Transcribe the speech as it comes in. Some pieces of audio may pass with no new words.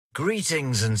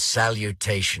Greetings and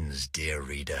salutations, dear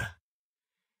reader.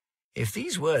 If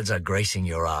these words are gracing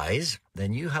your eyes,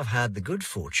 then you have had the good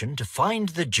fortune to find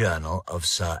the journal of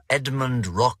Sir Edmund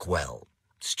Rockwell,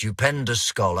 stupendous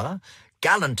scholar,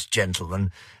 gallant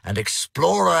gentleman, and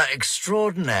explorer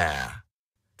extraordinaire.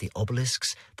 The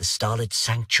obelisks, the starlit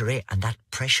sanctuary, and that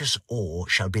precious ore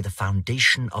shall be the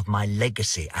foundation of my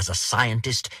legacy as a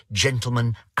scientist,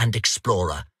 gentleman, and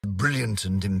explorer. The brilliant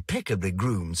and impeccably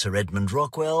groomed Sir Edmund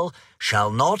Rockwell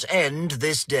shall not end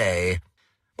this day.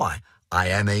 Why, I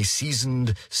am a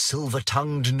seasoned,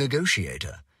 silver-tongued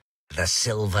negotiator. The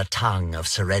silver tongue of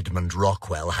Sir Edmund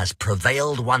Rockwell has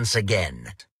prevailed once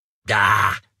again.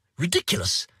 Ah,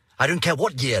 ridiculous! I don't care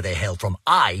what year they hail from.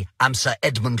 I am Sir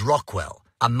Edmund Rockwell.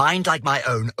 A mind like my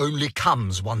own only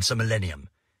comes once a millennium.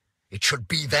 It should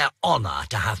be their honor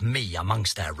to have me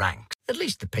amongst their ranks. At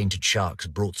least the painted sharks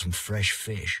brought some fresh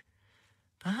fish.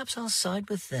 Perhaps I'll side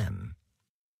with them.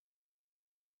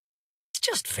 It's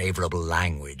just favorable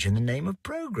language in the name of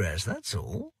progress, that's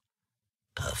all.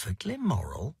 Perfectly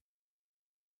moral.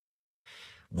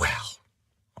 Well,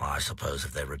 I suppose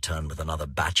if they return with another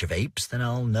batch of apes, then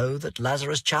I'll know that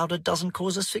Lazarus chowder doesn't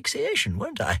cause asphyxiation,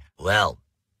 won't I? Well,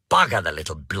 bugger the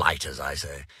little blighters, I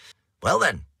say. Well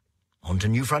then, on to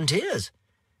new frontiers.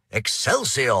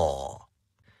 Excelsior!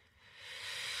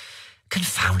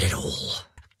 Confound it all.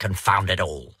 Confound it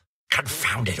all.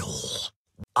 Confound it all.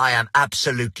 I am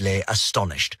absolutely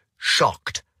astonished,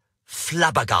 shocked,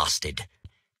 flabbergasted,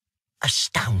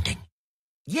 astounding.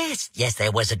 Yes,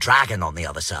 there was a dragon on the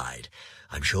other side.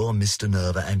 I'm sure Mr.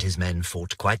 Nerva and his men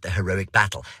fought quite the heroic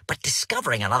battle, but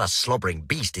discovering another slobbering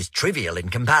beast is trivial in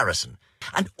comparison.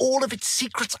 And all of its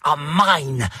secrets are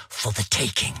mine for the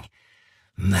taking.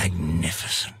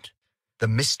 Magnificent. The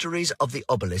mysteries of the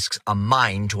obelisks are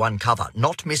mine to uncover,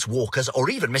 not Miss Walker's or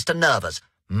even Mr. Nerva's.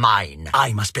 Mine.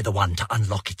 I must be the one to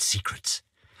unlock its secrets.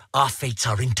 Our fates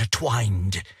are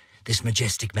intertwined, this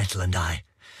majestic metal and I.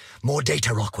 More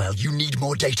data, Rockwell. You need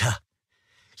more data.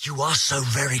 You are so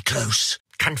very close.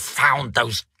 Confound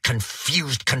those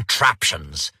confused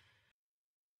contraptions.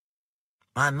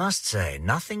 I must say,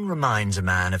 nothing reminds a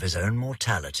man of his own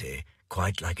mortality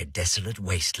quite like a desolate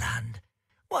wasteland.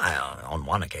 Why, on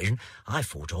one occasion, I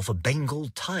fought off a Bengal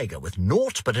tiger with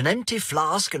naught but an empty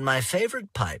flask and my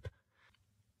favourite pipe.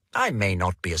 I may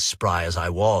not be as spry as I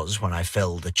was when I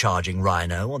felled the charging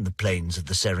rhino on the plains of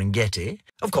the Serengeti.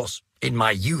 Of course, in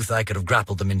my youth I could have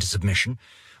grappled them into submission.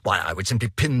 Why, I would simply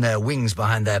pin their wings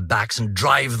behind their backs and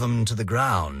drive them to the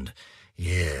ground.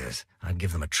 Yes, I'd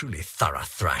give them a truly thorough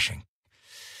thrashing.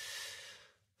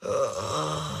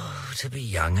 Oh, to be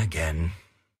young again.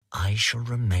 I shall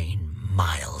remain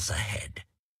miles ahead.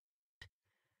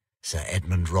 Sir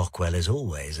Edmund Rockwell is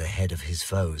always ahead of his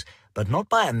foes, but not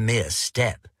by a mere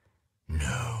step.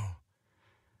 No,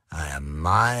 I am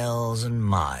miles and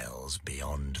miles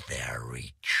beyond their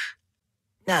reach.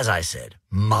 As I said,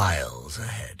 miles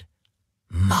ahead.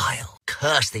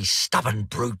 Curse these stubborn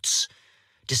brutes.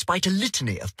 Despite a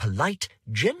litany of polite,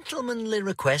 gentlemanly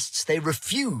requests, they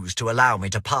refuse to allow me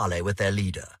to parley with their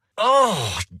leader.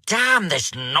 Oh, damn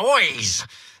this noise!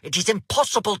 It is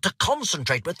impossible to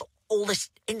concentrate with all this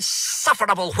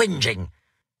insufferable whinging.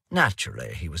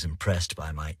 Naturally, he was impressed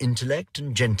by my intellect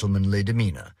and gentlemanly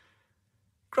demeanour.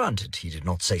 Granted, he did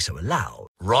not say so aloud.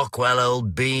 Rockwell,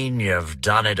 old bean, you've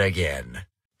done it again.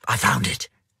 I found it.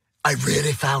 I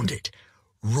really found it.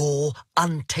 Raw,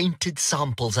 untainted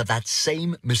samples of that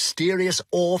same mysterious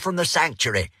ore from the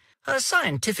sanctuary. Her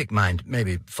scientific mind may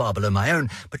be far below my own,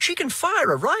 but she can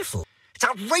fire a rifle. It's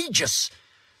outrageous.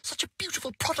 Such a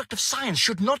beautiful product of science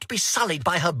should not be sullied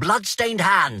by her blood-stained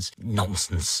hands.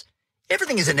 Nonsense.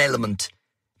 Everything is an element.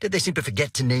 Did they seem to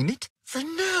forget to name it? The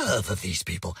nerve of these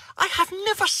people. I have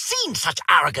never seen such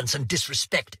arrogance and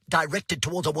disrespect directed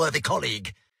towards a worthy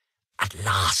colleague. At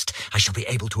last, I shall be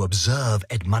able to observe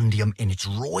Edmundium in its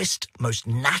rawest, most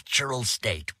natural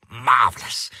state.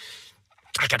 Marvellous.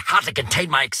 I can hardly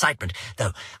contain my excitement,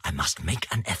 though I must make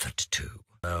an effort to.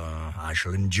 I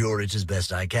shall endure it as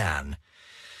best I can.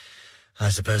 I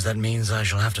suppose that means I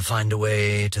shall have to find a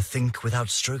way to think without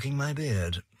stroking my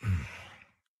beard.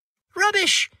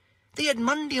 Rubbish! The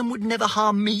Edmundium would never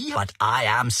harm me. But I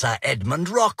am Sir Edmund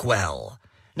Rockwell.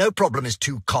 No problem is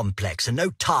too complex, and no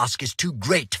task is too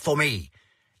great for me.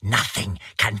 Nothing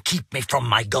can keep me from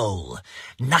my goal.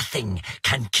 Nothing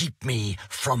can keep me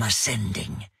from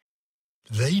ascending.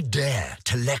 They dare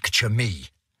to lecture me.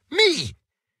 Me!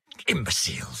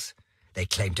 Imbeciles. They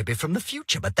claim to be from the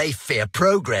future, but they fear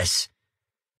progress.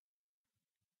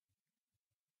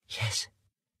 Yes.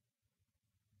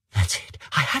 That's it.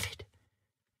 I have it.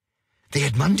 The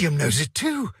Edmundium knows it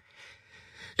too.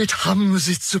 It hums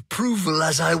its approval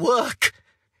as I work.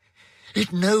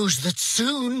 It knows that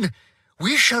soon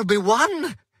we shall be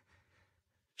one.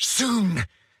 Soon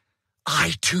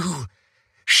I too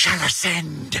shall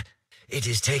ascend. It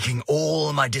is taking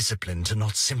all my discipline to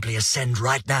not simply ascend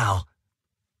right now.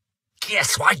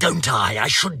 Yes, why don't I? I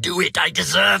should do it. I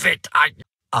deserve it.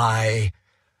 I,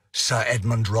 Sir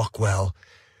Edmund Rockwell,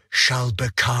 shall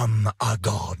become a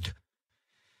god.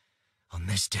 On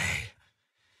this day,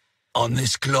 on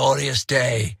this glorious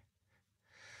day,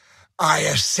 I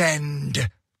ascend